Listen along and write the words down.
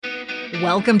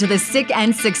Welcome to the Sick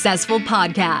and Successful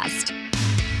podcast.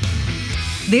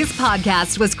 This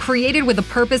podcast was created with the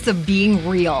purpose of being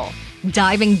real,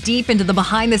 diving deep into the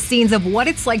behind the scenes of what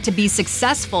it's like to be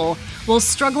successful while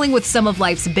struggling with some of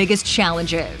life's biggest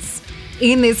challenges.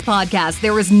 In this podcast,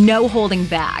 there is no holding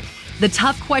back. The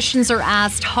tough questions are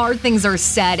asked, hard things are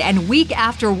said, and week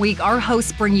after week, our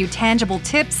hosts bring you tangible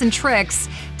tips and tricks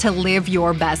to live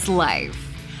your best life.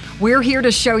 We're here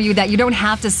to show you that you don't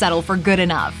have to settle for good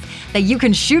enough, that you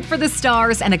can shoot for the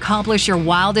stars and accomplish your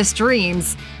wildest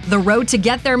dreams. The road to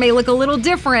get there may look a little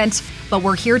different, but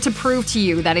we're here to prove to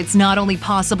you that it's not only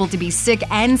possible to be sick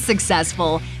and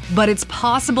successful, but it's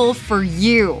possible for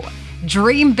you.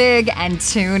 Dream big and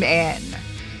tune in.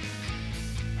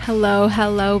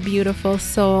 Hello, beautiful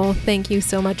soul. Thank you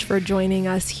so much for joining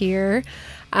us here.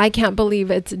 I can't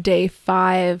believe it's day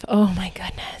 5. Oh my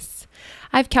goodness.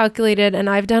 I've calculated and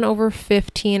I've done over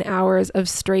 15 hours of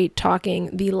straight talking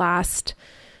the last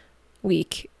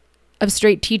week, of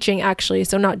straight teaching actually,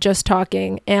 so not just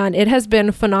talking. And it has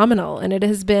been phenomenal and it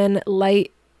has been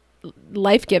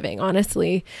life-giving,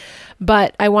 honestly.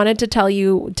 But I wanted to tell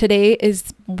you today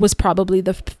was probably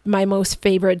my most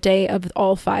favorite day of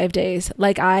all 5 days.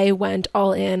 Like, I went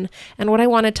all in. And what I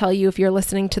want to tell you, if you're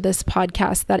listening to this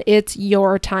podcast, that it's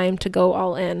your time to go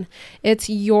all in. It's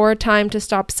your time to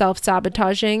stop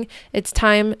self-sabotaging. It's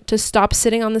time to stop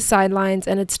sitting on the sidelines,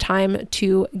 and it's time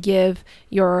to give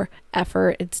your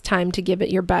effort. It's time to give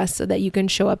it your best so that you can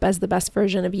show up as the best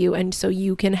version of you, and so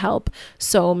you can help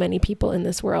so many people in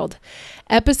this world.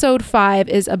 Episode 5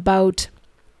 is about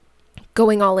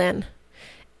going all in.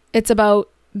 It's about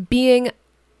giving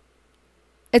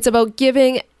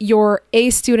your A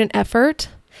student effort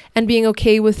and being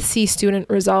okay with C student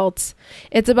results.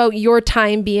 It's about your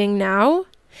time being now.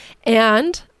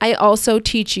 And I also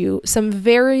teach you some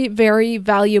very, very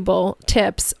valuable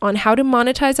tips on how to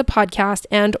monetize a podcast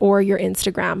and or your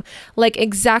Instagram, like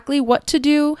exactly what to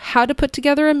do, how to put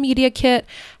together a media kit,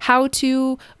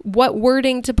 what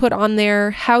wording to put on there,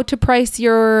 how to price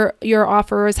your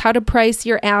offers, how to price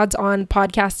your ads on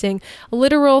podcasting,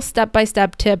 literal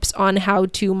step-by-step tips on how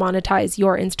to monetize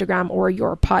your Instagram or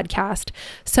your podcast.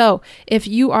 So if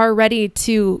you are ready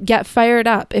to get fired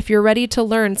up, if you're ready to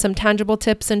learn some tangible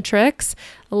tips and tricks,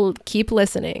 keep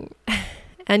listening.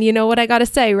 And you know what I gotta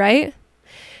say, right?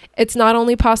 It's not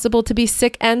only possible to be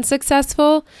sick and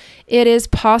successful, it is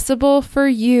possible for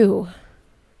you.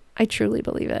 I truly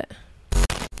believe it.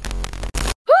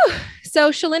 Whew. So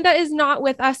Shalinda is not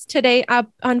with us today.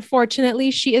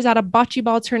 Unfortunately, she is at a bocce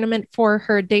ball tournament for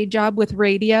her day job with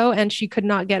radio, and she could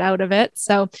not get out of it.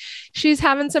 So she's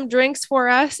having some drinks for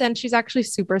us, and she's actually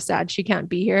super sad she can't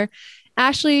be here.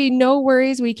 Ashley, no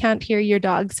worries. We can't hear your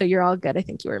dog, so you're all good. I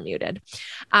think you were muted.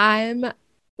 I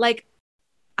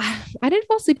didn't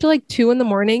fall asleep till like 2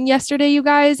 a.m. yesterday, you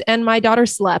guys, and my daughter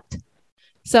slept.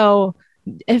 So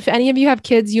if any of you have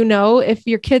kids, you know, if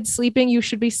your kid's sleeping, you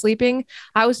should be sleeping.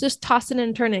 I was just tossing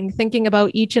and turning, thinking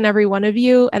about each and every one of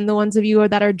you, and the ones of you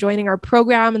that are joining our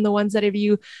program, and the ones of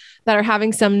you that are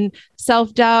having some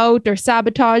self-doubt or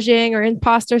sabotaging or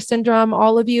imposter syndrome,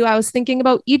 all of you. I was thinking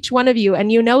about each one of you,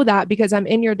 and you know that because I'm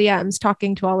in your DMs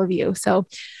talking to all of you. So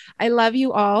I love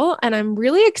you all, and I'm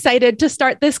really excited to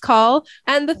start this call.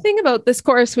 And the thing about this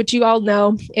course, which you all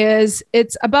know, is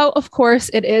it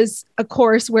is a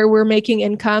course where we're making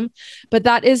income, but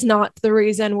that is not the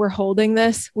reason we're holding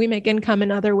this. We make income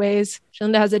in other ways.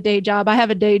 Shalinda has a day job. I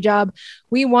have a day job.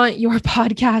 We want your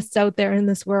podcasts out there in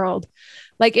this world.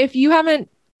 Like, if you haven't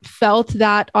felt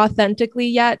that authentically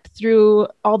yet through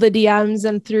all the DMs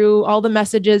and through all the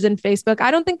messages in Facebook, I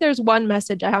don't think there's one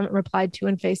message I haven't replied to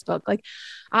in Facebook. Like,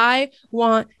 I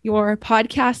want your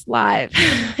podcast live.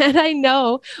 And I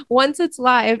know once it's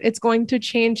live, it's going to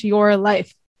change your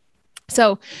life.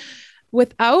 So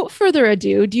without further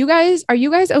ado, are you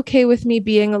guys okay with me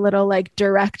being a little like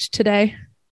direct today?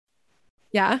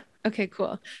 Yeah. Okay,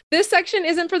 cool. This section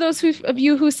isn't for those of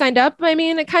you who signed up. I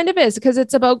mean, it kind of is, because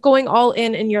it's about going all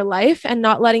in your life and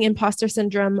not letting imposter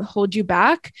syndrome hold you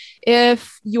back.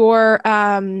 If you don't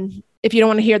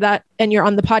want to hear that and you're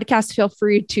on the podcast, feel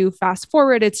free to fast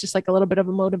forward. It's just like a little bit of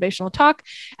a motivational talk.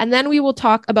 And then we will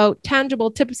talk about tangible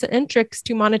tips and tricks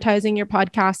to monetizing your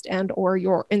podcast and or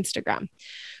your Instagram.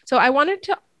 So I wanted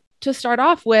to start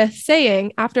off with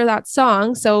saying, after that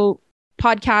song, so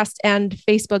podcast and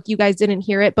Facebook, you guys didn't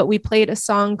hear it, but we played a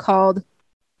song called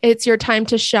It's Your Time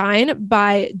to Shine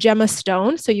by Gemma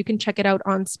Stone. So you can check it out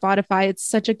on Spotify. It's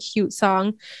such a cute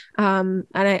song. And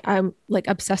I'm like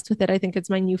obsessed with it. I think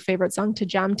it's my new favorite song to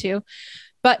jam to.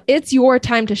 But it's your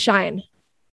time to shine.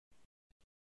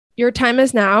 Your time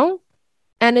is now,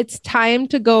 and it's time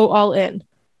to go all in.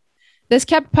 This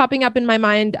kept popping up in my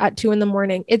mind at 2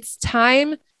 a.m. It's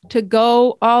time to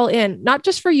go all in, not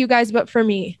just for you guys, but for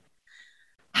me.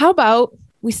 How about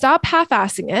we stop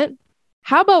half-assing it?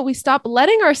 How about we stop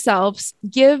letting ourselves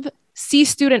give C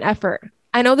student effort?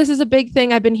 I know this is a big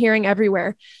thing I've been hearing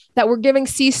everywhere, that we're giving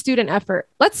C student effort.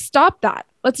 Let's stop that.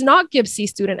 Let's not give C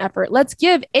student effort. Let's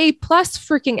give A+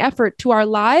 freaking effort to our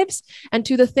lives and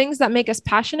to the things that make us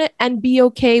passionate, and be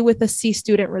okay with a C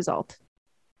student result.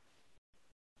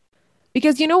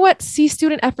 Because you know what C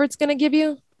student effort's going to give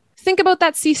you? Think about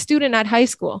that C student at high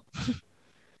school.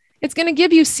 It's going to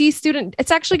give you C student.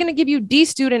 It's actually going to give you D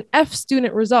student, F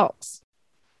student results.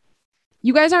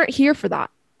 You guys aren't here for that.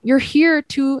 You're here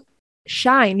to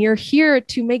shine. You're here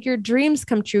to make your dreams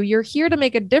come true. You're here to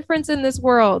make a difference in this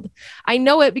world. I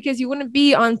know it, because you wouldn't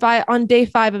be on day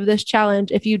 5 of this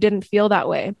challenge if you didn't feel that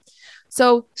way.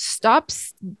 So stop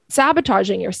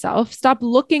sabotaging yourself. Stop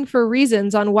looking for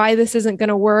reasons on why this isn't going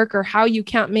to work, or how you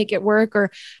can't make it work,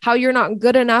 or how you're not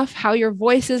good enough, how your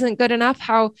voice isn't good enough,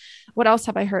 what else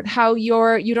have I heard? How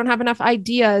you don't have enough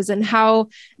ideas, and how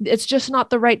it's just not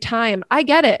the right time. I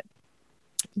get it.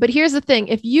 But here's the thing.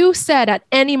 If you said at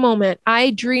any moment,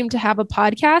 I dream to have a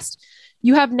podcast,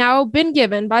 you have now been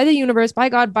given by the universe, by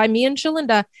God, by me and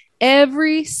Shalinda,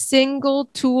 every single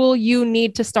tool you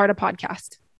need to start a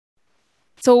podcast.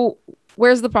 So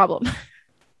where's the problem?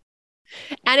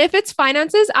 And if it's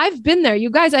finances, I've been there. You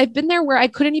guys, I've been there where I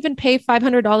couldn't even pay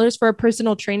 $500 for a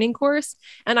personal training course.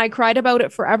 And I cried about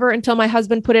it forever until my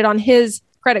husband put it on his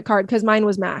credit card, because mine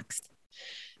was maxed.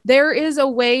 There is a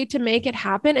way to make it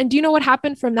happen. And do you know what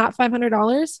happened from that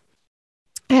 $500?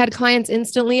 I had clients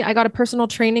instantly. I got a personal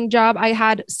training job. I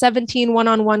had 17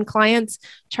 one-on-one clients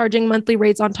charging monthly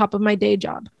rates on top of my day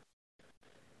job.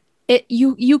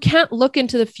 You can't look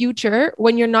into the future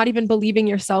when you're not even believing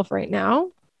yourself right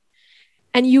now.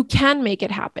 And you can make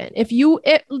it happen.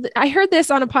 I heard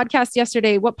this on a podcast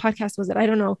yesterday. What podcast was it? I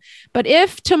don't know. But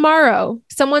if tomorrow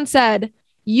someone said,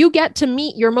 you get to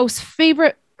meet your most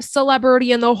favorite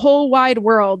celebrity in the whole wide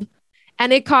world,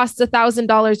 and it costs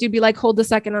 $1,000, you'd be like, hold a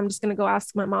second. I'm just going to go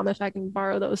ask my mom if I can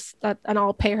borrow those, and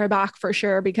I'll pay her back for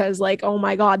sure. Because oh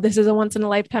my God, this is a once in a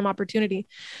lifetime opportunity.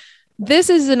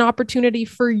 This is an opportunity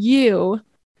for you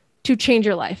to change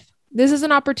your life. This is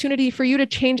an opportunity for you to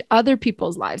change other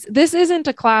people's lives. This isn't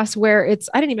a class where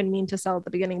I didn't even mean to sell at the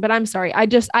beginning, but I'm sorry. I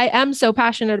am so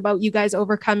passionate about you guys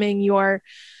overcoming your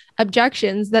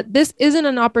objections, that this isn't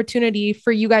an opportunity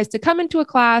for you guys to come into a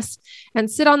class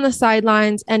and sit on the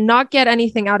sidelines and not get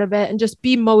anything out of it and just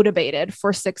be motivated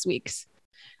for 6 weeks.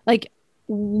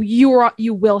 You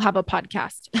will have a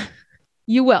podcast.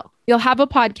 You'll have a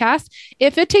podcast.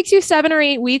 If it takes you 7 or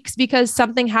 8 weeks because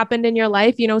something happened in your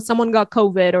life, someone got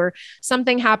COVID or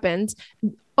something happened.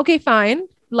 Okay, fine.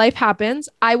 Life happens.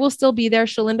 I will still be there.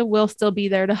 Shalinda will still be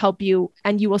there to help you,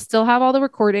 and you will still have all the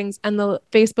recordings, and the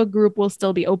Facebook group will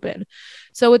still be open.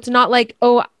 So it's not like,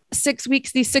 6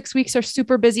 weeks, these 6 weeks are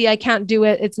super busy. I can't do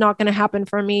it. It's not going to happen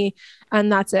for me. And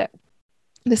that's it.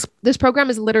 This program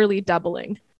is literally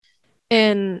doubling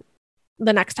in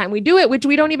the next time we do it, which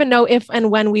we don't even know if and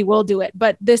when we will do it,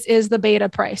 but this is the beta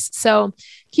price. So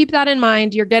keep that in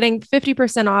mind. You're getting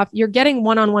 50% off. You're getting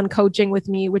one-on-one coaching with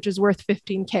me, which is worth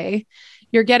 $15,000.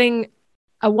 You're getting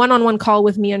a one-on-one call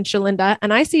with me and Shalinda.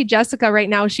 And I see Jessica right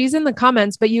now. She's in the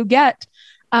comments, but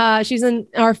she's in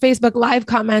our Facebook Live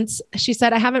comments. She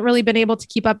said, I haven't really been able to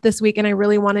keep up this week, and I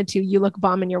really wanted to. You look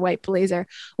bomb in your white blazer.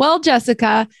 Well,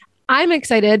 Jessica, I'm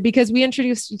excited because we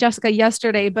introduced Jessica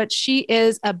yesterday, but she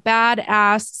is a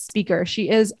badass speaker. She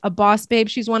is a boss babe.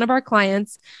 She's one of our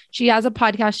clients. She has a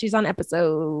podcast. She's on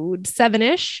episode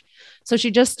 7-ish. So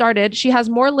she just started. She has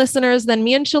more listeners than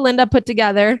me and Shalinda put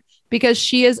together, because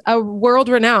she is a world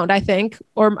renowned, I think,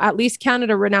 or at least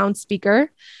Canada renowned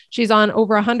speaker. She's on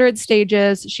over 100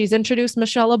 stages. She's introduced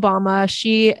Michelle Obama.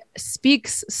 She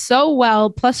speaks so well.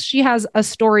 Plus she has a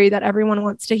story that everyone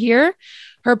wants to hear.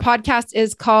 Her podcast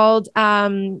is called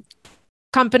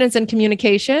Confidence and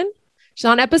Communication. She's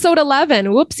on episode 11.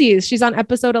 Whoopsies. She's on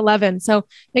episode 11. So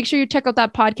make sure you check out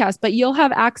that podcast, but you'll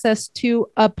have access to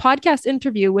a podcast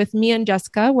interview with me and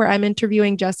Jessica, where I'm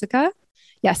interviewing Jessica.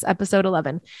 Yes, episode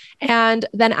 11. And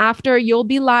then after, you'll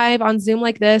be live on Zoom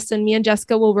like this, and me and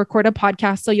Jessica will record a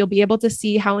podcast. So you'll be able to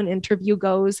see how an interview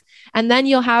goes. And then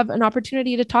you'll have an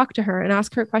opportunity to talk to her and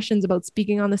ask her questions about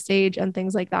speaking on the stage and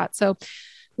things like that. So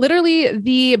literally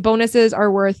the bonuses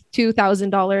are worth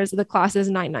 $2,000. The class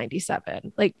is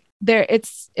 $997.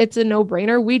 It's a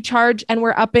no-brainer. We charge, and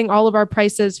we're upping all of our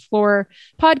prices for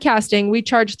podcasting. We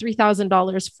charge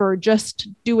 $3,000 for just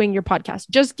doing your podcast,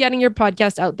 just getting your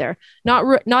podcast out there,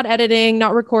 not editing,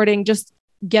 not recording, just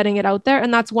getting it out there.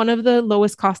 And that's one of the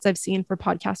lowest costs I've seen for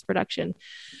podcast production.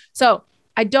 So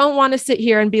I don't want to sit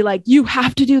here and be like, you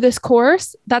have to do this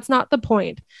course. That's not the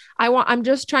point. I'm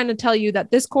just trying to tell you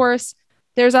that this course,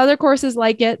 there's other courses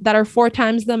like it that are 4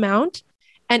 times the amount.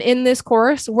 And in this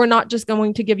course, we're not just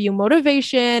going to give you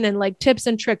motivation and like tips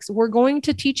and tricks. We're going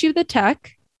to teach you the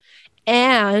tech,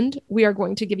 and we are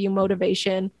going to give you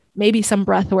motivation, maybe some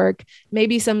breath work,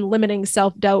 maybe some limiting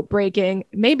self-doubt breaking,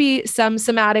 maybe some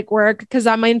somatic work, because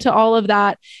I'm into all of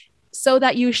that, so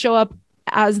that you show up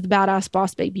as the badass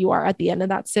boss babe you are at the end of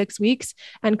that 6 weeks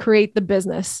and create the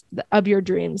business of your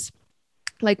dreams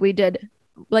like we did.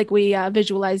 Like we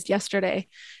visualized yesterday.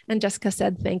 And Jessica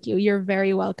said, thank you. You're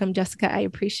very welcome, Jessica. I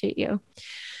appreciate you.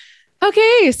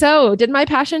 Okay. So did my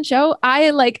passion show?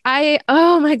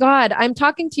 Oh my God, I'm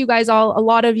talking to you guys a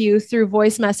lot of you through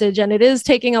voice message, and it is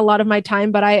taking a lot of my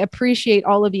time, but I appreciate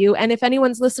all of you. And if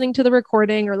anyone's listening to the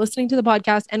recording or listening to the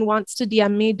podcast and wants to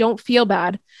DM me, don't feel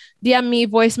bad. DM me,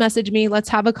 voice message me. Let's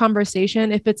have a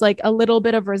conversation. If it's like a little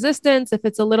bit of resistance, if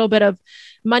it's a little bit of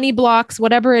money blocks,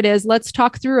 whatever it is, let's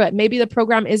talk through it. Maybe the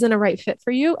program isn't a right fit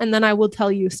for you. And then I will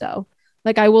tell you so.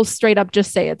 Like I will straight up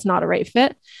just say it's not a right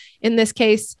fit. In this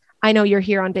case, I know you're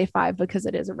here on day 5 because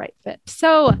it is a right fit.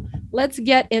 So let's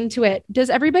get into it. Can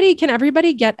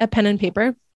everybody get a pen and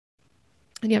paper?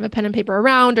 And you have a pen and paper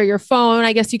around, or your phone.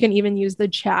 I guess you can even use the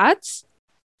chats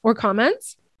or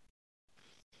comments.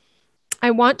 I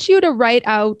want you to write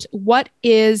out, what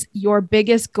is your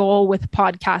biggest goal with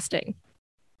podcasting?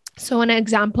 So an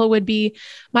example would be,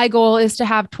 my goal is to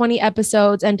have 20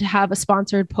 episodes and to have a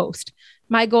sponsored post.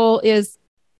 My goal is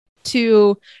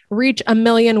to reach 1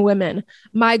 million women.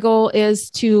 My goal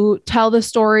is to tell the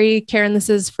story, Karen, this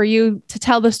is for you, to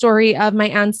tell the story of my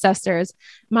ancestors.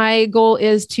 My goal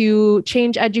is to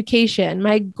change education.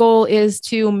 My goal is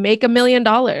to make $1 million.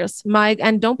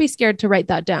 And don't be scared to write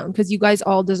that down, because you guys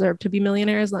all deserve to be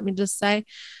millionaires, let me just say.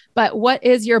 But what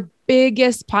is your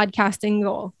biggest podcasting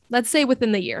goal? Let's say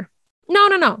within the year.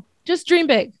 No. Just dream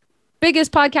big.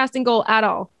 Biggest podcasting goal at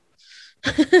all.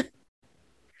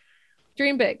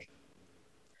 Dream big.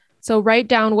 So write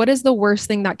down, what is the worst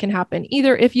thing that can happen?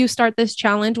 Either if you start this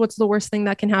challenge, what's the worst thing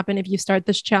that can happen if you start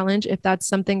this challenge, if that's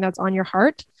something that's on your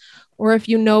heart? Or if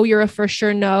you know you're a for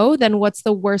sure no, then what's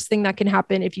the worst thing that can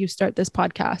happen if you start this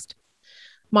podcast?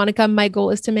 Monica, my goal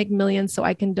is to make millions so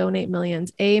I can donate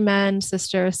millions. Amen,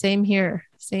 sister. Same here.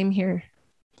 Same here.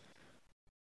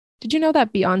 Did you know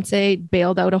that Beyonce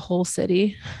bailed out a whole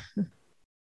city?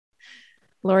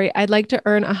 Lori, I'd like to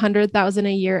earn 100,000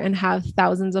 a year and have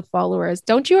thousands of followers.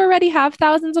 Don't you already have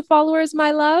thousands of followers,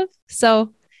 my love?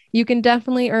 So you can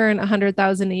definitely earn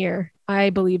 100,000 a year.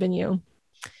 I believe in you.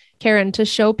 Karen, to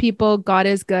show people God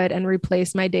is good and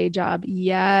replace my day job.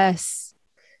 Yes.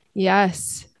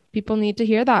 Yes. People need to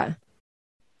hear that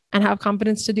and have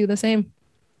confidence to do the same.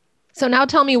 So now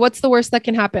tell me, what's the worst that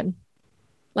can happen?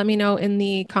 Let me know in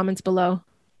the comments below.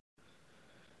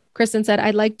 Kristen said,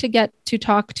 I'd like to get to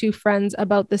talk to friends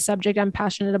about the subject I'm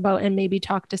passionate about and maybe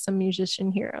talk to some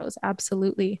musician heroes.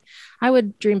 Absolutely. I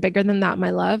would dream bigger than that,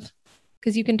 my love,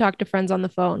 because you can talk to friends on the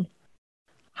phone.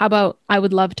 How about, I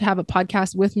would love to have a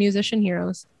podcast with musician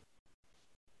heroes.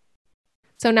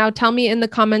 So now tell me in the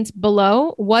comments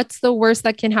below, what's the worst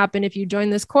that can happen if you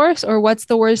join this course, or what's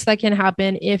the worst that can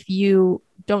happen if you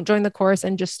don't join the course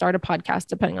and just start a podcast,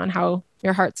 depending on how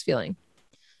your heart's feeling.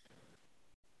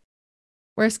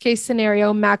 Worst case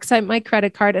scenario, max out my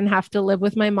credit card and have to live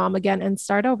with my mom again and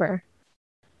start over.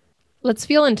 Let's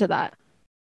feel into that.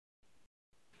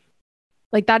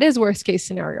 Like, that is worst case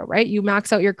scenario, right? You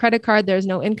max out your credit card. There's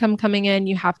no income coming in.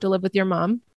 You have to live with your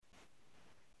mom.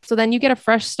 So then you get a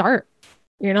fresh start.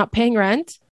 You're not paying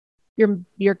rent.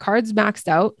 Your card's maxed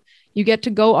out. You get to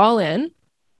go all in.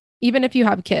 Even if you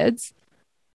have kids,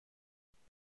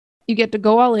 you get to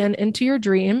go all in into your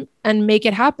dream and make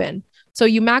it happen. So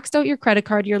you maxed out your credit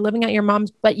card, you're living at your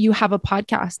mom's, but you have a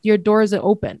podcast. Your doors are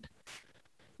opened.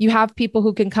 You have people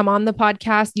who can come on the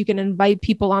podcast. You can invite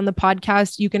people on the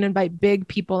podcast. You can invite big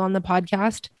people on the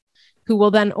podcast who will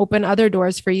then open other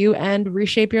doors for you and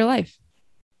reshape your life.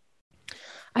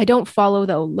 I don't follow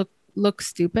though. Look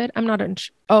stupid. I'm not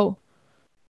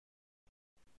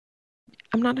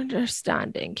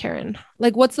understanding, Karen.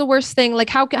 Like, what's the worst thing? Like,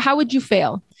 how would you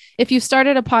fail if you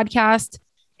started a podcast?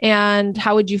 And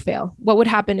how would you fail? What would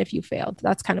happen if you failed?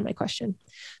 That's kind of my question.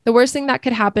 The worst thing that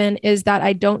could happen is that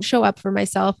I don't show up for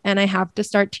myself and I have to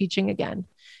start teaching again.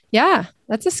 Yeah,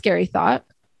 that's a scary thought.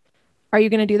 Are you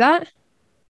going to do that?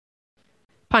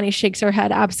 Pani shakes her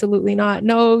head. Absolutely not.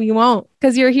 No, you won't,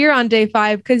 because you're here on day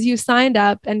 5, because you signed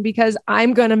up and because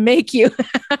I'm going to make you.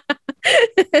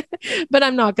 But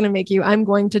I'm not going to make you. I'm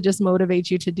going to just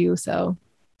motivate you to do so.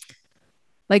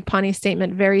 Like Pani's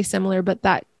statement, very similar, but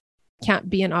that can't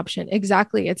be an option.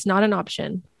 Exactly. It's not an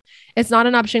option. It's not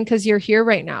an option because you're here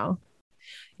right now.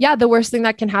 Yeah, the worst thing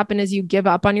that can happen is you give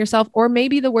up on yourself, or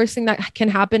maybe the worst thing that can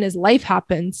happen is life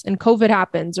happens and COVID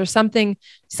happens or something,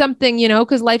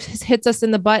 because life hits us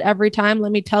in the butt every time.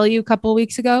 Let me tell you, a couple of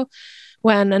weeks ago,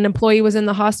 when an employee was in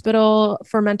the hospital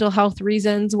for mental health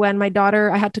reasons, when my daughter,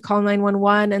 I had to call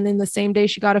 911, and then the same day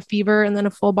she got a fever and then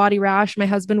a full body rash. My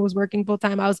husband was working full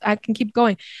time. I can keep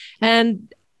going.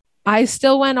 And I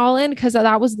still went all in because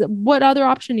that was what other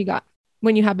option you got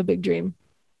when you have a big dream.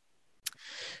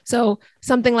 So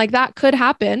something like that could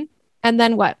happen. And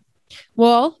then what?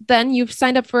 Well, then you've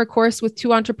signed up for a course with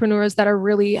 2 entrepreneurs that are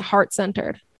really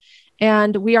heart-centered.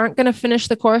 And we aren't going to finish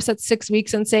the course at 6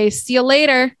 weeks and say, see you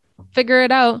later, figure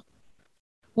it out.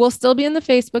 We'll still be in the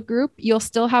Facebook group. You'll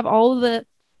still have all of the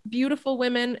beautiful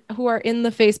women who are in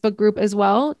the Facebook group as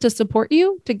well to support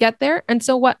you to get there. And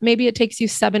so what? Maybe it takes you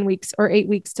 7 weeks or 8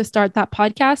 weeks to start that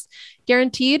podcast.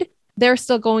 Guaranteed, they're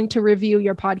still going to review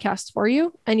your podcast for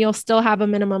you, and you'll still have a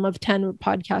minimum of 10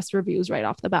 podcast reviews right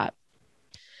off the bat.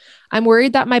 I'm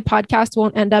worried that my podcast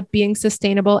won't end up being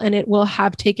sustainable, and it will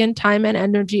have taken time and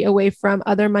energy away from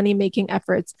other money-making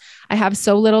efforts. I have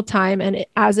so little time and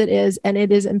it is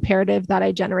imperative that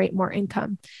I generate more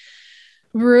income.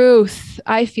 Ruth,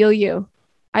 I feel you.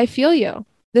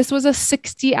 This was a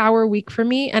 60-hour week for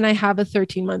me, and I have a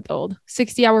 13-month-old.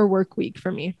 60-hour work week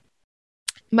for me.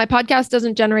 My podcast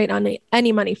doesn't generate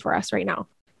any money for us right now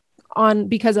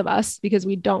because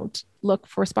we don't look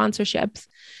for sponsorships,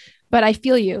 but I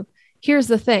feel you. Here's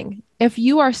the thing. If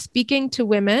you are speaking to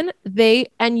women,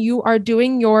 and you are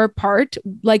doing your part,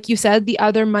 like you said, the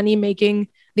other money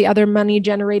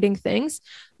generating things,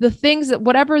 the things that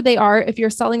whatever they are, if you're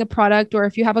selling a product or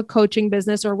if you have a coaching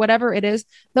business or whatever it is,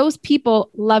 those people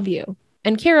love you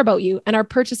and care about you and are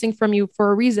purchasing from you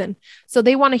for a reason. So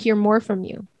they want to hear more from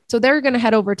you. So they're going to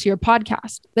head over to your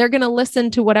podcast. They're going to listen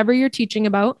to whatever you're teaching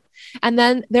about, and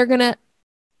then they're going to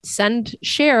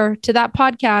share to that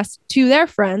podcast to their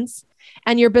friends,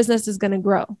 and your business is going to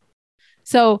grow.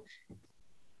 So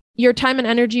your time and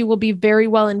energy will be very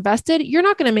well invested. You're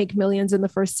not going to make millions in the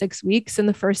first 6 weeks, in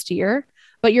the first year,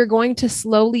 but you're going to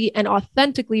slowly and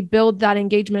authentically build that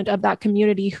engagement of that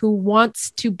community who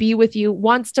wants to be with you,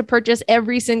 wants to purchase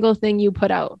every single thing you put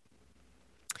out.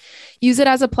 Use it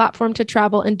as a platform to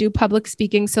travel and do public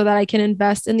speaking so that I can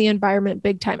invest in the environment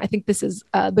big time. I think this is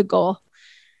the goal.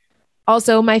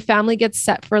 Also, my family gets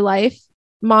set for life,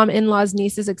 mom, in-laws,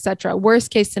 nieces, etc. Worst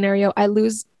case scenario, I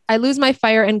lose my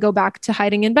fire and go back to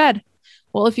hiding in bed.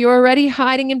 Well, if you're already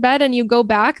hiding in bed and you go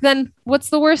back, then what's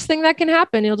the worst thing that can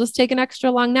happen? You'll just take an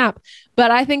extra long nap. But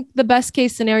I think the best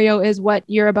case scenario is what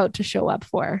you're about to show up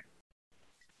for.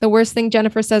 The worst thing,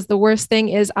 Jennifer says, the worst thing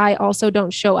is I also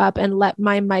don't show up and let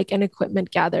my mic and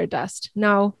equipment gather dust.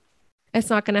 No,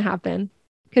 it's not going to happen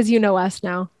because you know us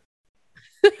now.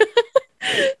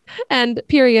 And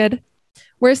period.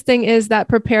 Worst thing is that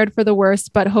prepared for the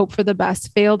worst, but hope for the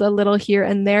best. Failed a little here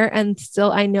and there. And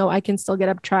still, I know I can still get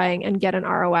up trying and get an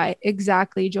ROI.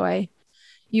 Exactly, Joy.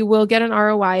 You will get an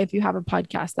ROI if you have a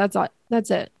podcast. That's all.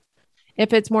 That's it.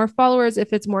 If it's more followers,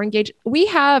 if it's more engaged, we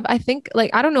have, I think,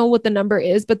 I don't know what the number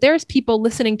is, but there's people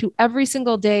listening to every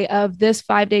single day of this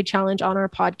 5-day challenge on our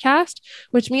podcast,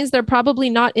 which means they're probably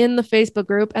not in the Facebook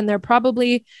group, and they're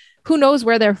probably, who knows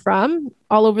where they're from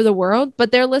all over the world,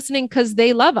 but they're listening because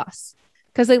they love us,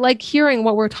 because they like hearing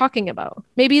what we're talking about.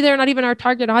 Maybe they're not even our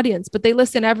target audience, but they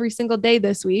listen every single day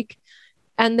this week.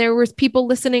 And there was people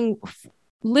listening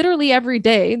literally every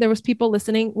day. There was people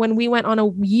listening when we went on a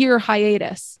year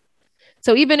hiatus.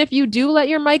 So even if you do let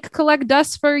your mic collect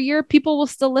dust for a year, people will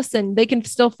still listen. They can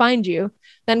still find you.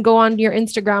 Then go on your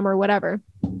Instagram or whatever.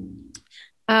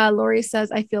 Lori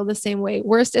says, I feel the same way.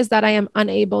 Worst is that I am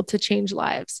unable to change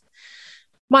lives.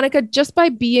 Monica, just by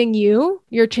being you,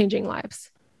 you're changing lives.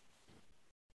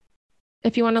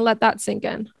 If you want to let that sink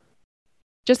in.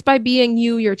 Just by being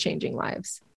you, you're changing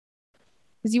lives.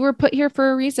 Because you were put here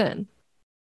for a reason.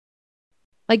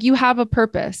 You have a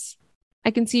purpose. I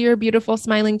can see your beautiful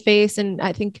smiling face, and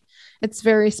I think it's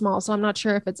very small. So I'm not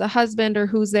sure if it's a husband or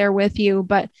who's there with you,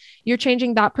 but you're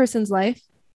changing that person's life.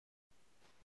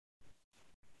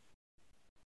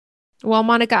 Well,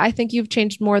 Monica, I think you've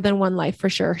changed more than one life for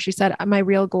sure. She said, my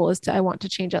real goal is I want to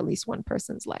change at least one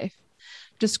person's life.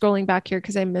 Just scrolling back here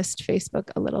because I missed Facebook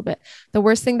a little bit. The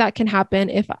worst thing that can happen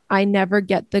if I never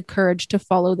get the courage to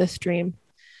follow this dream.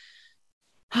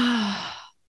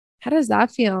 How does that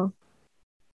feel?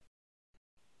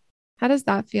 How does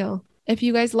that feel? If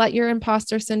you guys let your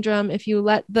imposter syndrome, if you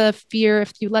let the fear,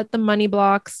 if you let the money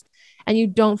blocks and you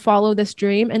don't follow this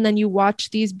dream, and then you watch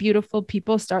these beautiful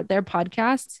people start their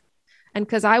podcasts, and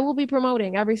because I will be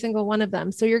promoting every single one of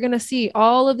them. So you're going to see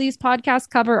all of these podcast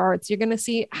cover arts. You're going to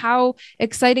see how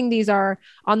exciting these are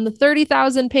on the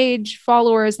 30,000 page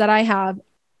followers that I have.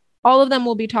 All of them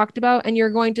will be talked about. And you're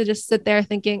going to just sit there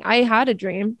thinking, I had a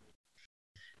dream.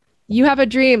 You have a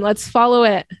dream. Let's follow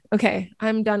it. Okay.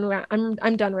 I'm done.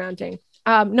 I'm done ranting.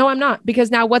 No, I'm not,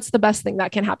 because now what's the best thing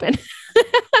that can happen?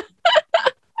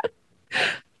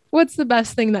 What's the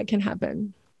best thing that can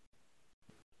happen?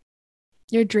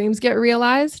 Your dreams get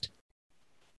realized.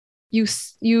 You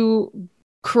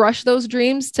crush those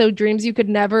dreams to dreams you could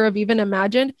never have even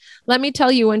imagined. Let me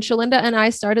tell you, when Shalinda and I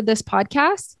started this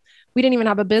podcast, we didn't even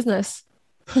have a business.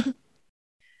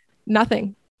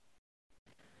 Nothing.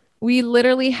 We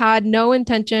literally had no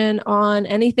intention on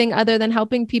anything other than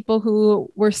helping people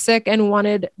who were sick and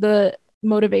wanted the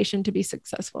motivation to be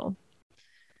successful.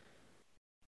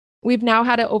 We've now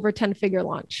had an over 10-figure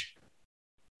launch.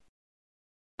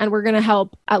 And we're going to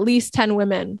help at least 10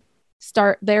 women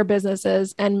start their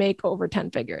businesses and make over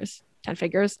 10 figures. 10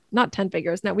 figures, not 10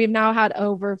 figures. Now we've now had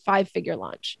over 5-figure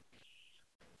launch.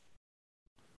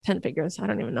 10 figures. I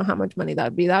don't even know how much money that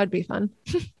would be. That would be fun.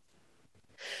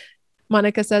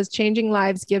 Monica says, changing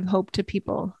lives, give hope to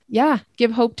people. Yeah,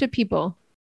 give hope to people.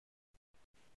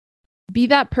 Be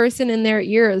that person in their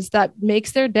ears that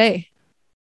makes their day,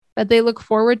 that they look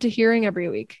forward to hearing every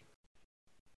week.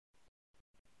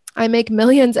 I make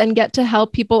millions and get to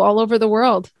help people all over the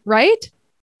world, right?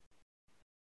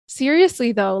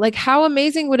 Seriously, though, like how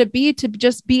amazing would it be to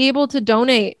just be able to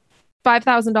donate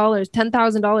 $5,000, $10,000,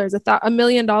 $1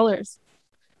 million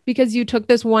because you took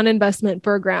this one investment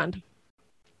for $1,000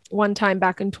 one time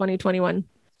back in 2021.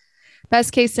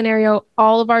 Best case scenario,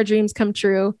 all of our dreams come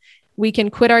true. We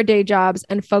can quit our day jobs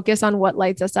and focus on what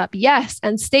lights us up. Yes.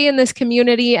 And stay in this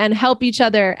community and help each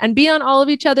other and be on all of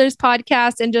each other's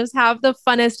podcasts and just have the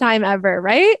funnest time ever.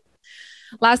 Right?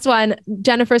 Last one.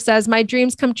 Jennifer says, my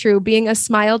dreams come true, being a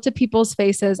smile to people's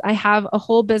faces. I have a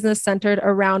whole business centered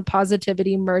around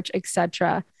positivity, merch,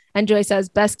 etc. And Joy says,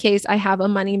 best case, I have a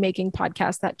money-making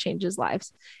podcast that changes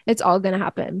lives. It's all going to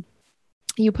happen.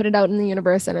 You put it out in the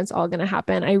universe and it's all going to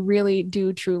happen. I really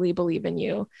do truly believe in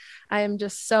you. I am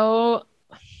just so,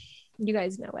 you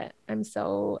guys know it. I'm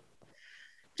so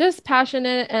just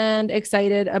passionate and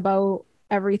excited about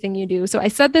everything you do. So I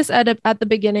said this at the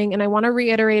beginning, and I want to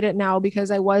reiterate it now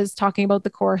because I was talking about the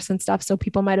course and stuff, so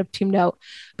people might have tuned out.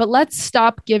 But let's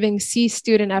stop giving C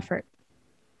student effort.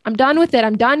 I'm done with it.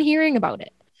 I'm done hearing about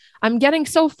it. I'm getting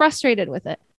so frustrated with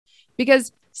it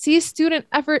because C student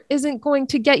effort isn't going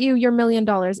to get you your $1 million,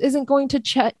 isn't going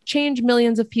to change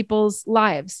millions of people's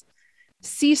lives.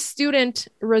 C student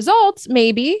results,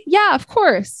 maybe. Yeah, of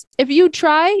course. If you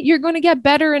try, you're going to get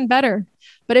better and better.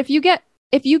 But if you give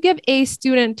A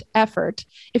student effort,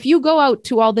 if you go out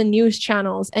to all the news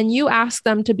channels and you ask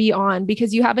them to be on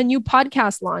because you have a new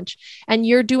podcast launch and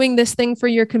you're doing this thing for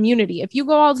your community, if you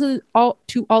go to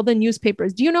all the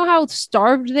newspapers, do you know how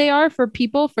starved they are for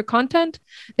people, for content?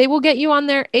 They will get you on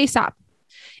there ASAP.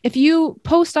 If you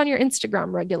post on your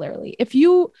Instagram regularly, if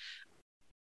you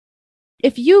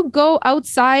go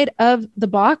outside of the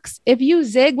box, if you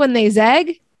zig when they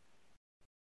zag,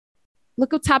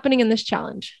 look what's happening in this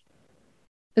challenge.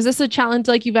 Is this a challenge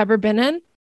like you've ever been in?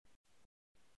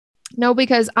 No,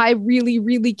 because I really,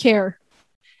 really care.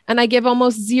 And I give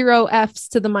almost 0 F's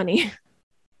to the money.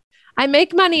 I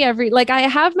make money I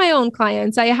have my own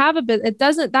clients. I have a bit.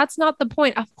 That's not the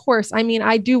point. Of course. I mean,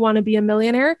 I do want to be a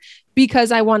millionaire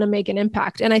because I want to make an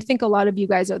impact. And I think a lot of you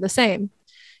guys are the same.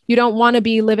 You don't want to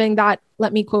be living that,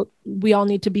 let me quote, we all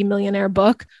need to be millionaire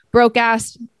book, broke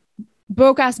ass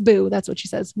boo. That's what she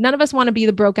says. None of us want to be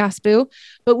the broke ass boo,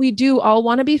 but we do all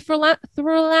want to be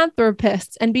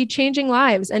philanthropists and be changing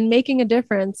lives and making a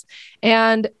difference.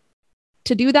 And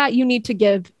to do that, you need to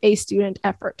give A student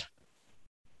effort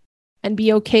and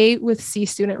be okay with C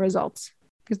student results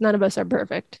because none of us are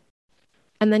perfect.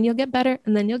 And then you'll get better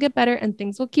and then you'll get better and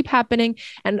things will keep happening.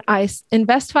 And I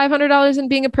invest $500 in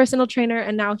being a personal trainer.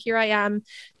 And now here I am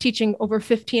teaching over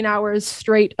 15 hours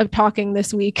straight of talking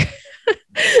this week.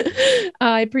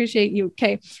 I appreciate you.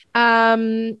 Okay.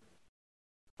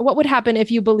 What would happen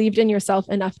if you believed in yourself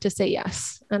enough to say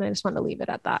yes? And I just want to leave it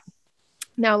at that.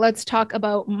 Now let's talk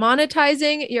about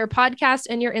monetizing your podcast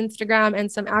and your Instagram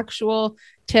and some actual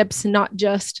tips, not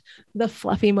just the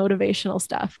fluffy motivational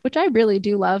stuff, which I really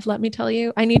do love. Let me tell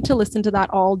you, I need to listen to that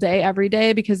all day, every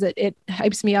day, because it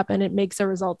hypes me up and it makes a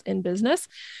result in business.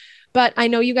 But I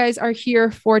know you guys are here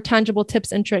for tangible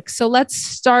tips and tricks. So let's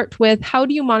start with, how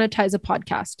do you monetize a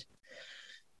podcast?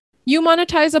 You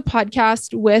monetize a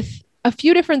podcast with a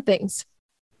few different things.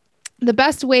 The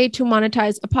best way to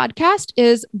monetize a podcast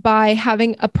is by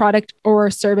having a product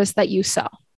or service that you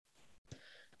sell.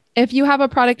 If you have a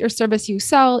product or service you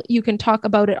sell, you can talk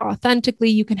about it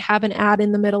authentically. You can have an ad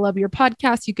in the middle of your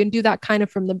podcast. You can do that kind of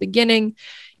from the beginning.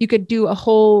 You could do a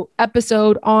whole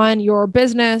episode on your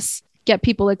business, get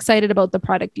people excited about the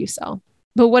product you sell.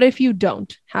 But what if you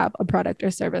don't have a product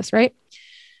or service, right?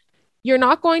 You're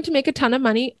not going to make a ton of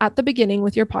money at the beginning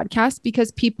with your podcast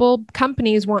because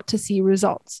companies want to see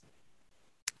results.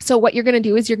 So what you're going to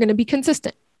do is you're going to be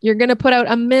consistent. You're going to put out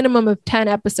a minimum of 10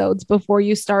 episodes before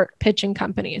you start pitching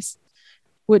companies,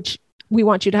 which we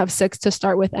want you to have 6 to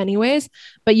start with anyways,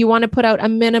 but you want to put out a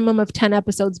minimum of 10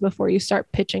 episodes before you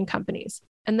start pitching companies.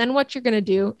 And then what you're going to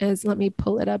do is, let me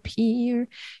pull it up here.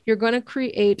 You're going to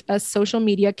create a social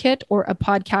media kit or a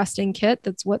podcasting kit.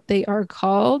 That's what they are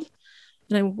called.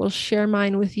 And I will share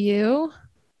mine with you.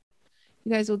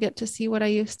 You guys will get to see what I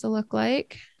used to look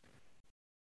like.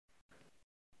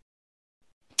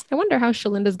 I wonder how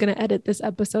Shalinda's going to edit this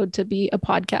episode to be a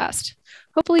podcast.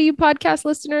 Hopefully you podcast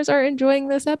listeners are enjoying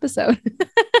this episode.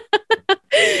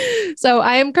 So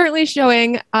I am currently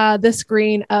showing the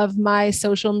screen of my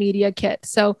social media kit.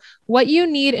 So what you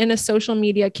need in a social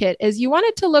media kit is you want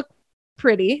it to look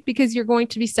pretty because you're going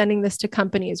to be sending this to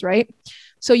companies, right?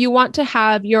 So you want to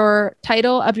have your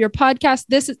title of your podcast.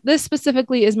 This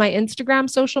specifically is my Instagram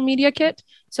social media kit.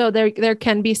 So there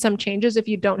can be some changes if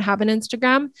you don't have an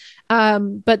Instagram,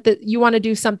 but you want to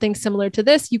do something similar to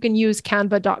this. You can use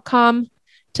canva.com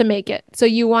to make it. So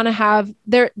you want to have,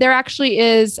 there actually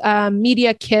is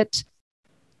media kit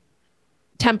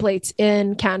templates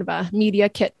in Canva, media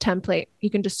kit template. You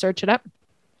can just search it up.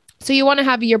 So you want to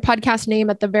have your podcast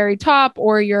name at the very top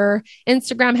or your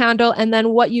Instagram handle, and then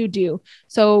what you do.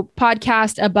 So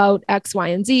podcast about X, Y,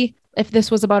 and Z. If this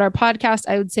was about our podcast,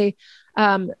 I would say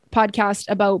podcast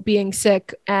about being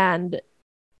sick and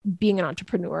being an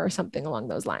entrepreneur or something along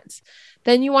those lines.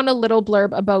 Then you want a little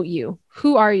blurb about you.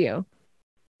 Who are you?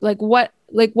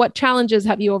 What challenges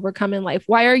have you overcome in life?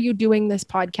 Why are you doing this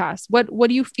podcast? What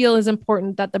do you feel is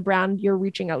important that the brand you're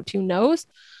reaching out to knows?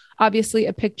 Obviously,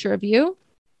 a picture of you.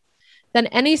 Then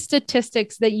any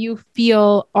statistics that you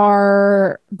feel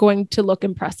are going to look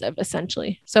impressive,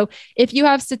 essentially. So if you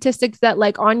have statistics that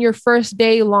like on your first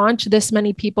day launch, this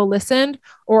many people listened,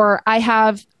 or I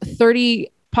have 30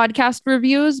 podcast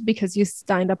reviews because you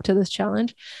signed up to this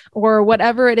challenge, or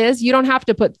whatever it is, you don't have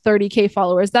to put 30K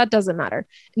followers. That doesn't matter.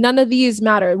 None of these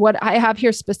matter. What I have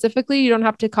here specifically, you don't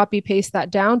have to copy paste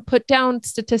that down. Put down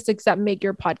statistics that make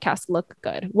your podcast look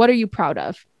good. What are you proud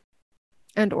of?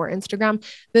 And or Instagram.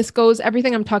 This goes,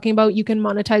 everything I'm talking about, you can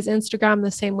monetize Instagram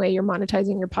the same way you're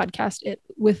monetizing your podcast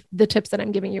with the tips that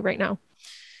I'm giving you right now.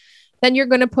 Then you're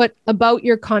going to put about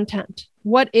your content.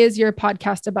 What is your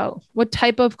podcast about? What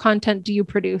type of content do you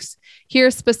produce?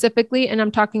 Here specifically, and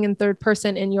I'm talking in third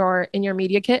person in your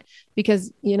media kit,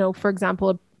 because, for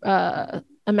example,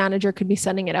 a manager could be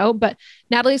sending it out, but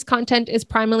Natalie's content is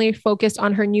primarily focused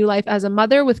on her new life as a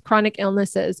mother with chronic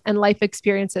illnesses and life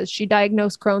experiences. She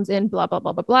diagnosed Crohn's in blah, blah,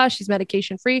 blah, blah, blah. She's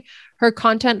medication free. Her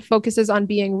content focuses on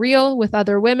being real with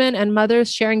other women and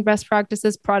mothers, sharing best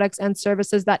practices, products, and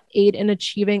services that aid in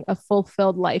achieving a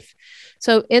fulfilled life.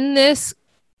 So in this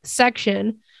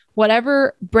section,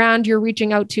 whatever brand you're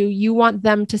reaching out to, you want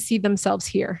them to see themselves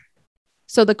here.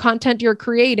 So the content you're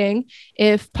creating,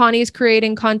 if Pawnee's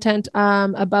creating content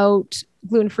about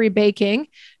gluten-free baking,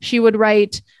 she would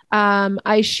write,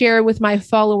 I share with my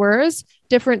followers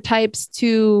different types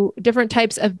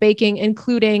of baking,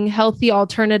 including healthy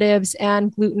alternatives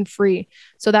and gluten-free.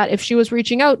 So that if she was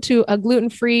reaching out to a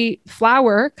gluten-free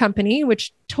flour company,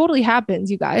 which totally happens,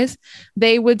 you guys,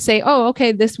 they would say, oh,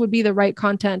 okay, this would be the right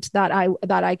content that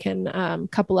I can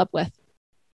couple up with.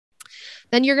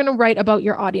 Then you're going to write about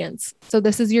your audience. So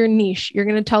this is your niche. You're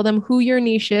going to tell them who your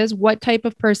niche is, what type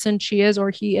of person she is or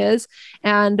he is,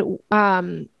 and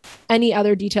any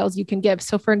other details you can give.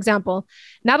 So for example,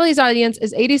 Natalie's audience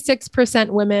is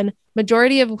 86% women,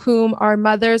 majority of whom are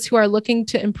mothers who are looking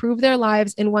to improve their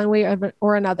lives in one way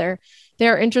or another. They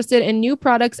are interested in new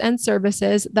products and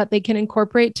services that they can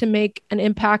incorporate to make an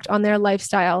impact on their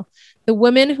lifestyle. The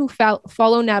women who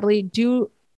follow Natalie do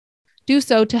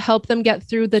so to help them get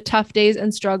through the tough days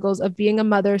and struggles of being a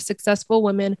mother, successful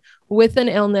woman with an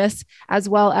illness, as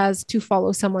well as to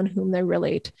follow someone whom they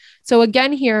relate. So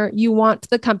again, here, you want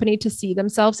the company to see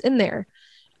themselves in there.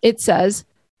 It says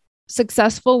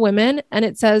successful women, and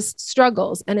it says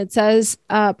struggles, and it says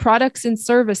products and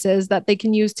services that they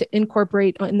can use to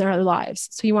incorporate in their lives.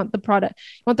 So you want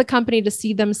the company to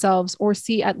see themselves or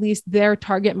see at least their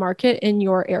target market in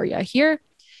your area here.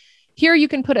 Here you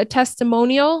can put a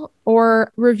testimonial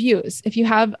or reviews. If you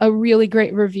have a really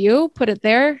great review, put it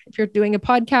there. If you're doing a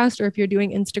podcast or if you're doing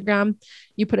Instagram,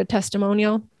 you put a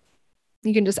testimonial.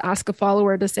 You can just ask a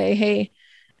follower to say, hey,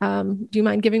 do you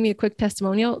mind giving me a quick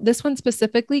testimonial? This one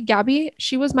specifically, Gabby,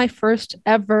 she was my first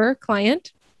ever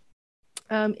client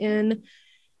in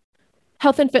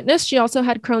health and fitness. She also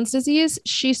had Crohn's disease.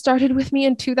 She started with me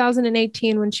in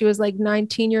 2018 when she was like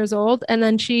 19 years old. And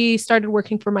then she started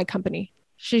working for my company.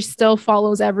 She still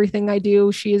follows everything I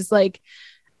do. She's like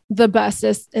the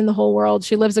bestest in the whole world.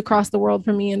 She lives across the world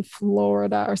from me in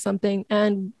Florida or something.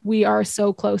 And we are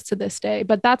so close to this day.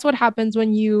 But that's what happens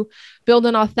when you build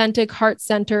an authentic,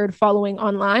 heart-centered following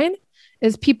online,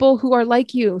 is people who are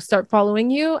like you start following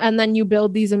you. And then you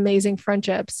build these amazing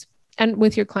friendships, and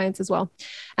with your clients as well.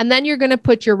 And then you're going to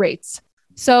put your rates.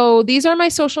 So these are my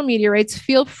social media rates.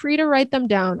 Feel free to write them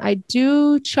down. I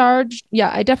do charge. Yeah,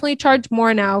 I definitely charge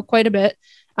more now, quite a bit.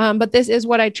 But this is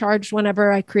what I charged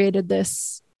whenever I created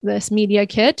this media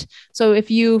kit. So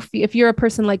if you're a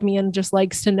person like me and just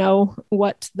likes to know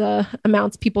what the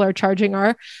amounts people are charging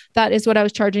are, that is what I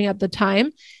was charging at the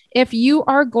time. If you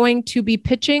are going to be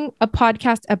pitching a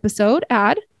podcast episode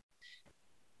ad,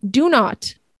 do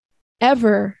not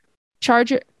ever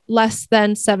charge less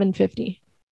than $750.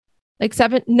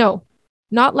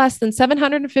 Not less than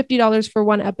 $750 for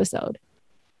one episode.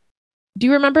 Do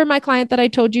you remember my client that I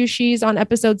told you she's on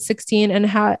episode 16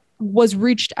 and was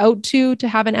reached out to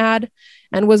have an ad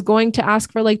and was going to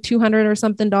ask for like $200 or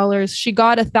something dollars? She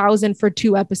got $1,000 for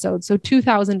 2 episodes. So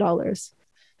 $2,000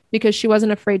 because she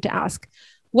wasn't afraid to ask.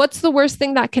 What's the worst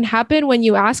thing that can happen when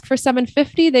you ask for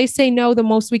 $750? They say, no, the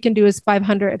most we can do is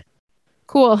 $500.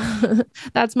 Cool.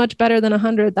 That's much better than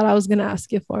 $100 that I was going to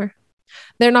ask you for.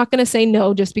 They're not going to say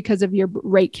no just because of your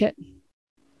rate kit.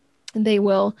 They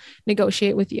will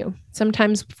negotiate with you,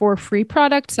 sometimes for free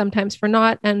product, sometimes for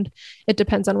not. And it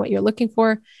depends on what you're looking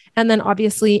for. And then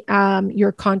obviously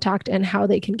your contact and how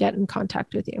they can get in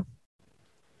contact with you.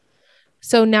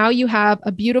 So now you have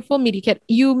a beautiful media kit.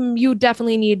 You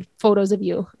definitely need photos of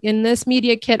you. In this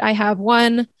media kit, I have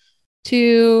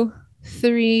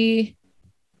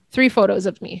 3 photos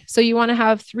of me. So you want to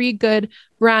have 3 good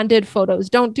branded photos.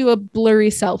 Don't do a blurry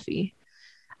selfie.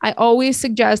 I always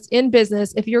suggest in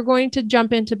business, if you're going to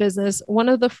jump into business, one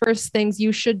of the first things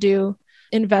you should do,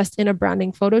 invest in a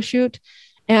branding photo shoot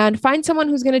and find someone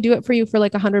who's going to do it for you for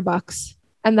like $100.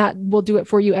 And that will do it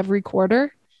for you every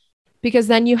quarter, because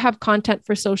then you have content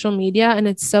for social media and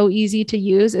it's so easy to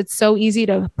use. It's so easy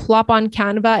to plop on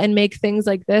Canva and make things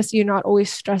like this. You're not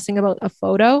always stressing about a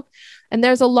photo. And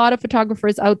there's a lot of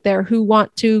photographers out there who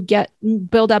want to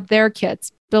build up their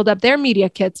kits, build up their media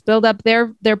kits, build up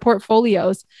their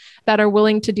portfolios that are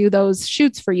willing to do those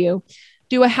shoots for you.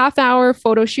 Do a half-hour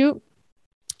photo shoot,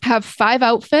 have 5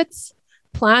 outfits,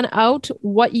 plan out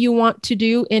what you want to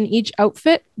do in each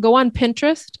outfit, go on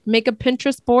Pinterest, make a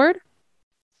Pinterest board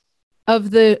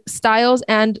of the styles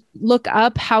and look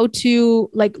up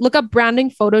look up branding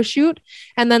photo shoot,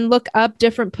 and then look up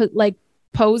different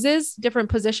poses, different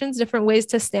positions, different ways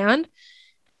to stand.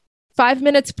 5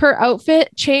 minutes per outfit,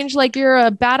 change like you're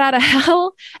a bat out of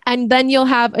hell. And then you'll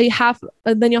have a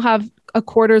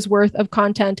quarter's worth of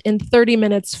content in 30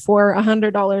 minutes for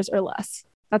 $100 or less.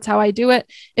 That's how I do it.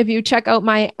 If you check out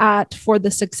my For the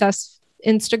Success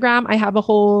Instagram, I have a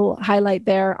whole highlight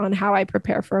there on how I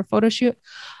prepare for a photo shoot.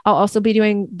 I'll also be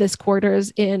doing this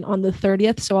quarters on the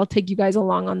 30th. So I'll take you guys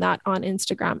along on that on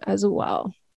Instagram as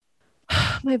well.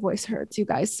 My voice hurts, you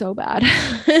guys, so bad.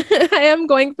 I am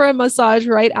going for a massage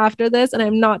right after this, and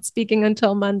I'm not speaking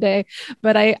until Monday,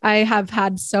 but I have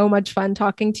had so much fun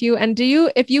talking to you. And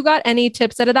if you got any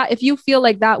tips out of that, if you feel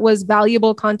like that was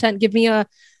valuable content, give me a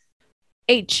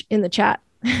H in the chat.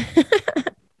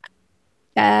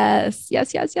 Yes.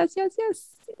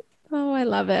 Oh, I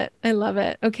love it.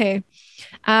 Okay.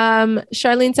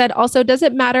 Charlene said, also, does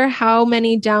it matter how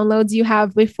many downloads you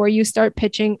have before you start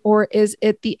pitching, or is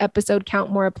it the episode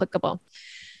count more applicable?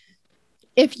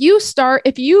 If you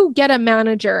get a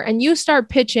manager and you start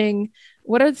pitching,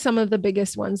 what are some of the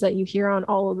biggest ones that you hear on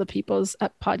all of the people's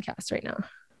podcasts right now?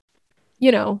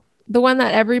 You know, the one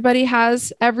that everybody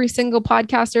has, every single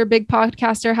podcaster, big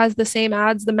podcaster has the same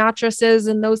ads, the mattresses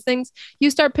and those things. You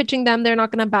start pitching them, they're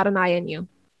not going to bat an eye on you.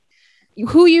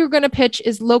 Who you're going to pitch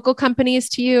is local companies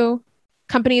to you,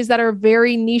 companies that are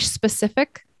very niche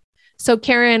specific. So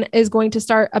Karen is going to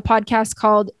start a podcast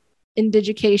called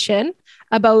Indigication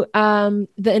about the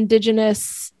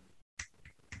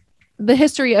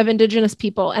history of Indigenous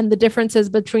people and the differences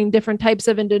between different types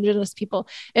of Indigenous people.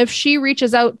 If she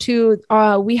reaches out to,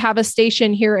 we have a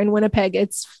station here in Winnipeg.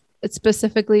 It's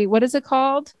specifically, what is it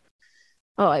called?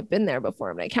 oh, I've been there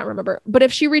before, but I can't remember. But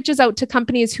if she reaches out to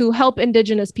companies who help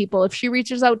Indigenous people, if she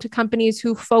reaches out to companies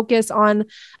who focus on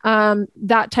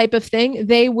that type of thing,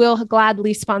 they will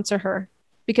gladly sponsor her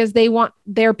because they want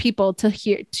their people to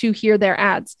hear their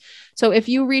ads. So if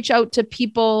you reach out to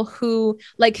people who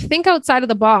like think outside of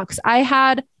the box, I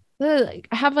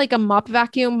have like a mop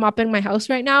vacuum mopping my house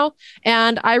right now.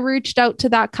 And I reached out to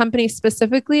that company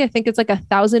specifically. I think it's like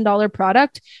 $1,000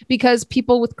 product because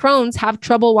people with Crohn's have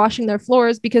trouble washing their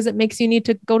floors because it makes you need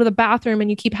to go to the bathroom and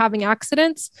you keep having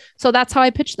accidents. So that's how I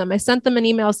pitched them. I sent them an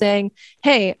email saying,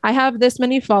 hey, I have this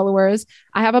many followers.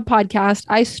 I have a podcast.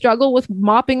 I struggle with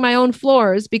mopping my own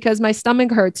floors because my stomach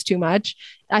hurts too much.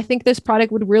 I think this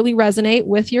product would really resonate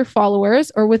with your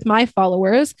followers or with my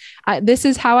followers. This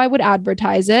is how I would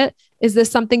advertise it. Is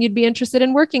this something you'd be interested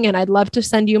in working in? I'd love to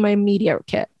send you my media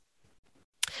kit.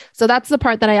 So that's the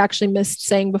part that I actually missed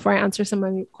saying before I answer some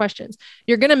of your questions.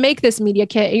 You're going to make this media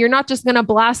kit. You're not just going to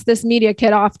blast this media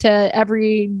kit off to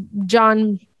every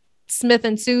John Smith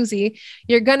and Susie.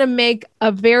 You're going to make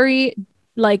a very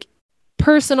like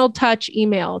personal touch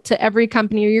email to every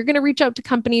company, or you're going to reach out to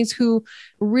companies who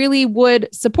really would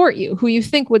support you, who you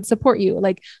think would support you,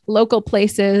 like local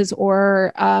places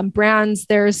or brands.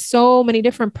 There's so many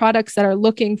different products that are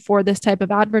looking for this type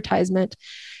of advertisement.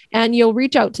 And you'll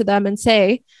reach out to them and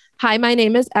say, hi, my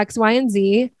name is X, Y, and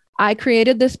Z. I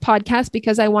created this podcast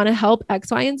because I want to help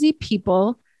X, Y, and Z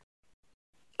people.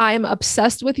 I am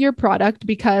obsessed with your product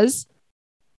because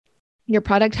your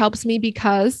product helps me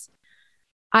because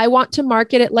I want to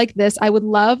market it like this. I would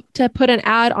love to put an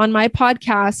ad on my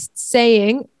podcast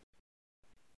saying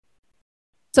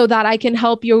so that I can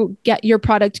help you get your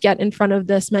product get in front of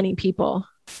this many people.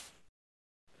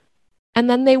 And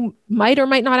then they might or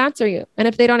might not answer you. And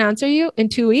if they don't answer you in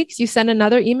 2 weeks, you send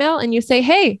another email and you say,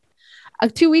 hey,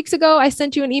 2 weeks ago, I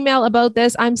sent you an email about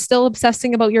this. I'm still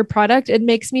obsessing about your product. It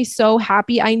makes me so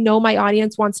happy. I know my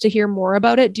audience wants to hear more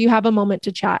about it. Do you have a moment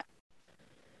to chat?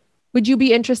 Would you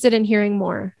be interested in hearing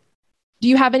more? Do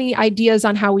you have any ideas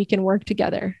on how we can work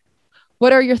together?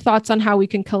 What are your thoughts on how we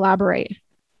can collaborate?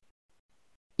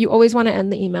 You always want to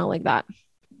end the email like that.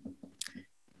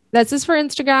 This is for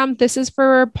Instagram. This is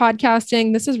for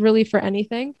podcasting. This is really for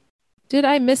anything. Did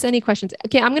I miss any questions?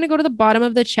 Okay, I'm going to go to the bottom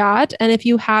of the chat. And if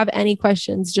you have any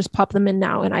questions, just pop them in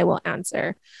now and I will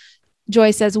answer.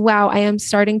 Joy says, wow, I am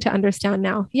starting to understand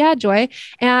now. Yeah, Joy.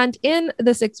 And in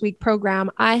the 6-week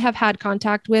program, I have had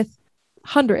contact with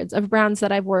hundreds of brands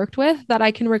that I've worked with that I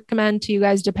can recommend to you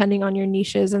guys depending on your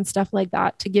niches and stuff like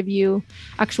that to give you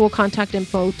actual contact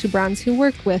info to brands who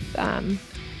work with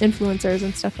influencers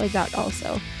and stuff like that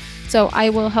also. So I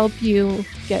will help you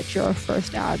get your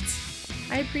first ads.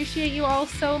 I appreciate you all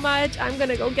so much. I'm going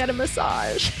to go get a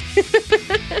massage.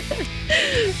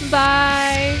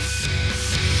 Bye.